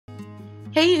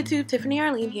Hey YouTube, Tiffany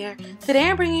Arlene here. Today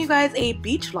I'm bringing you guys a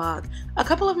beach vlog. A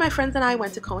couple of my friends and I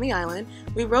went to Coney Island,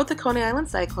 we rode the Coney Island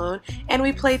Cyclone, and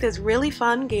we played this really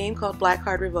fun game called Black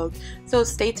Card Revoked, so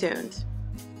stay tuned.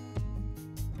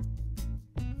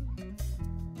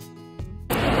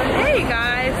 Hey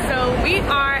guys, so we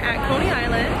are at Coney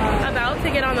Island, about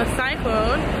to get on the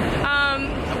Cyclone.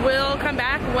 We'll come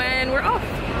back when we're off.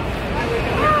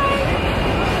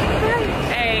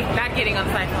 Hey, not getting on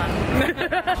Cyclone.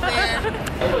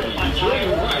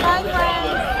 Hi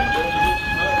friends.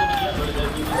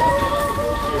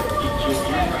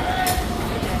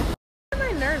 Why am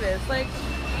I nervous? Like,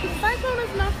 the Cyclone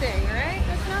is nothing, right?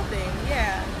 It's nothing,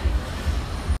 yeah.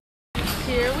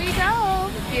 Here we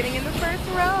go. Getting in the first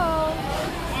row.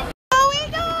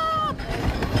 Going up!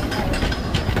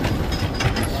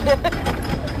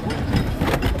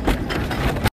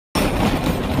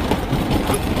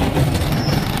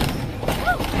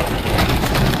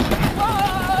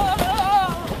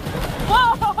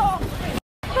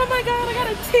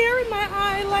 Tear in my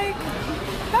eye, like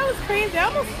that was crazy. I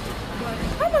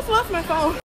almost lost my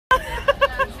phone.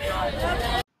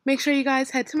 Make sure you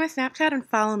guys head to my Snapchat and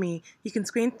follow me. You can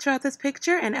screenshot this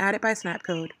picture and add it by snap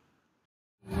code.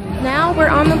 Now we're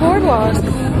on the boardwalk.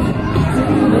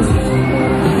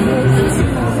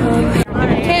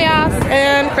 Chaos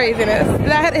and craziness.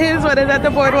 That is what is at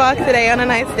the boardwalk today on a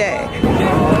nice day.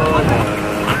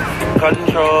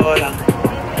 Controller.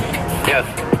 Yes.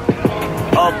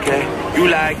 Okay. You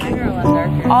like it.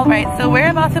 Alright, so we're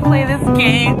about to play this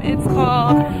game. It's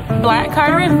called Black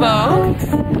Card Revoked.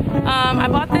 I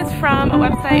bought this from a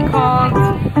website called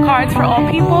Cards for All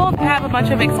People. They have a bunch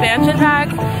of expansion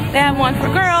packs. They have one for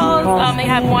girls, they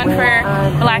have one for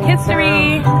Black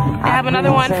History, they have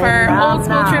another one for old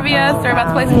school trivia, so we're about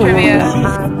to play some trivia.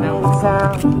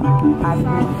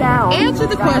 Answer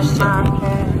the question.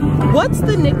 What's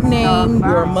the nickname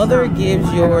your mother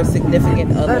gives your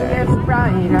significant other?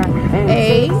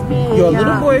 A, your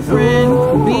little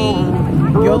boyfriend. B,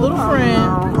 your little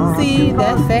friend. C,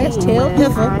 that fast-tailed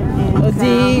heifer. Or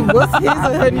D, what's his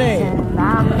or her name?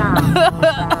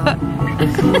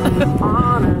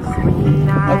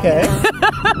 Okay.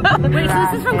 Wait, so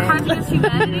this is from Cards Against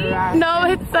Humanity? No,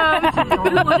 it's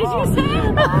what did you say?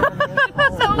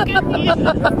 So confused.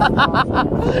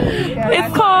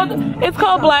 It's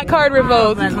called Black Card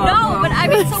Revoked. No, but I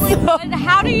mean, so like,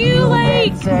 how do you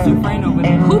like?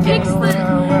 Who picks the?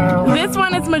 This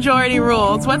one is majority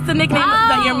rules. What's the nickname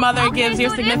that your mother gives your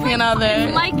significant other?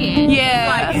 You like it.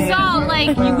 Yeah. So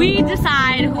like, we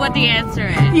decide what the answer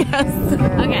is. Yes.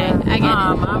 Okay, I get it.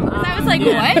 I was like,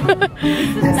 what?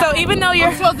 So even though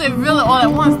you're supposed to reveal it all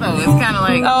at once, though, it's kind of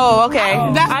like. Oh, okay.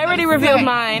 I already revealed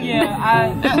mine.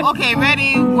 Yeah. Okay,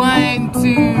 ready? 1, 2,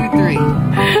 3.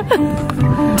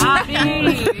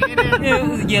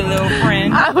 Your little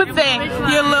friend. I would say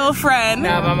your little friend.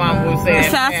 Nah, my mom would say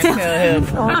that.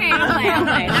 Okay,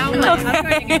 I'll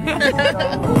play.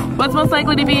 What's most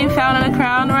likely to be found in a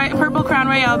purple Crown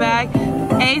Royale bag?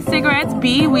 A, cigarettes,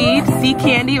 B, weed, C,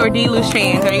 candy, or D, loose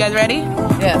change. Are you guys ready?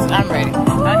 Yes, I'm ready.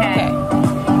 Okay.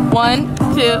 1,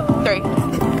 2, 3.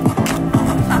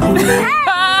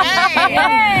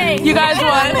 Hey! You guys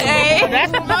won. A.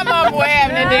 That's what my mom would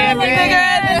have in the damn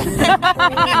cigarettes.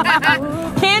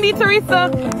 Candy, Teresa.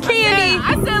 Candy.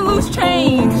 I said loose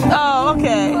change. Oh,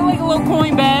 okay. Like a little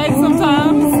coin bag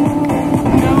sometimes.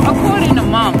 According to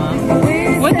Mama,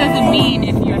 what does it mean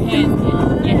if your hand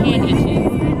itches?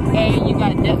 A, you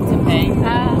got debt to pay.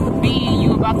 B,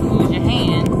 you about to lose your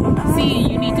hand. C,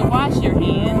 you need to wash your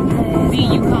hand. D,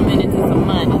 you coming into some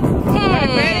money.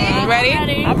 Ready?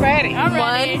 I'm ready.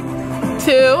 1,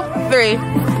 2, 3.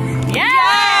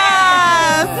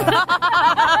 Yes!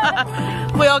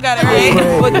 We all got it right.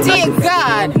 But dear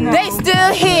God, they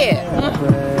still here.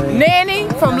 Nanny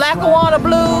from Lackawanna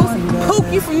Blues,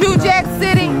 Pookie from New Jack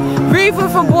City, Reaver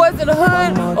from Boys in the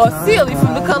Hood, or Sealy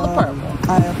from The Color Purple.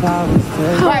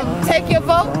 Right, take your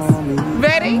votes.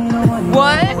 Ready?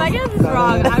 1. If I get this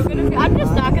wrong, I'm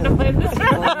just not gonna play this.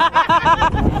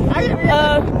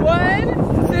 1,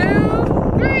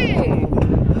 2, 3.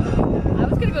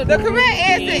 The correct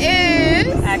answer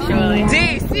is Actually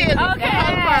D, Sealy. Okay.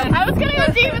 I was gonna go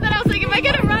D, but then I was like, if I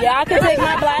get it right. Yeah, I can take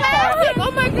my black card.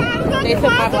 Oh my God, They took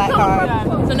my black card.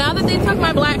 So now that they took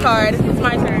my black card, it's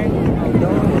my turn.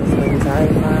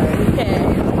 Okay.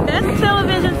 Best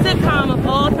television sitcom of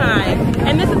all time.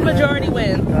 And this is majority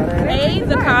wins. A,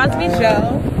 The Cosby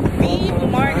Show. B,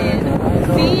 Martin.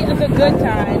 C, The Good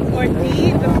Times. Or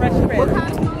D, The Fresh Prince.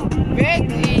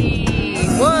 Ready?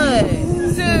 1,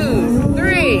 2,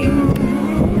 3.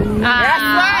 That's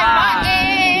right,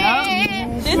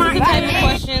 Martin. This is the type of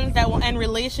questions that will end end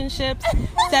relationships,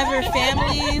 sever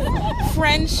families,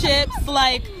 friendships.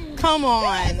 Like, come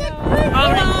on.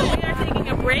 Alright, we are taking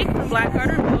a break from Black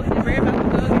Card Revoked, and we're about to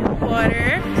go get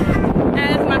water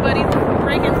as my buddies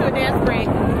break into a dance break.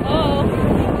 Oh,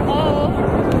 oh,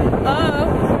 oh.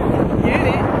 Get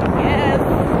it? Yes.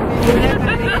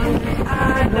 I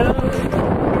know.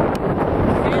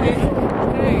 Get it?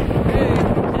 Hey, hey,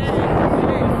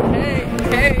 hey, hey,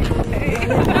 hey, hey.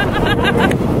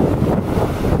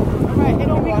 Alright, it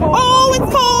don't be cold. Oh,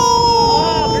 it's cold!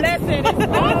 Oh, blessing. It's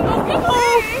cold.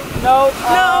 No.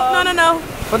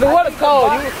 But the water's cold.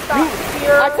 I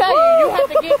tell you, you have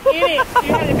to get in it.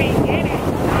 You have to be in it.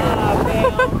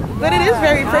 But it is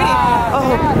very pretty.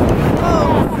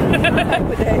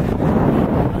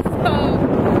 So,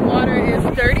 water is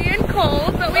dirty and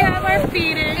cold, but we have our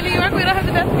feet in. In New York, we don't have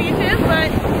the best beaches,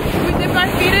 but we dip our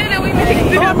feet in and we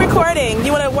make it. I'm recording.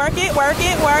 You want to work it, work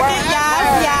it, work it?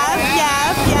 Yes, yes,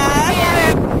 yes,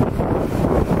 yes.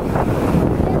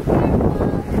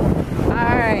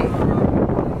 All right.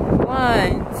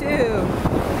 1, 2.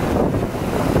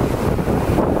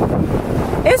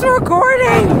 It's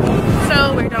recording. So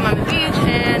we're done on the beach,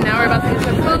 and now we're about to get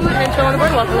some food and chill on the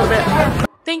boardwalk a little bit.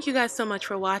 Thank you guys so much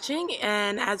for watching,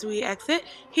 and as we exit,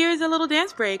 here's a little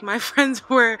dance break. My friends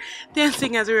were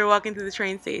dancing as we were walking through the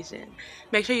train station.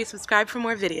 Make sure you subscribe for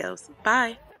more videos.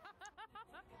 Bye.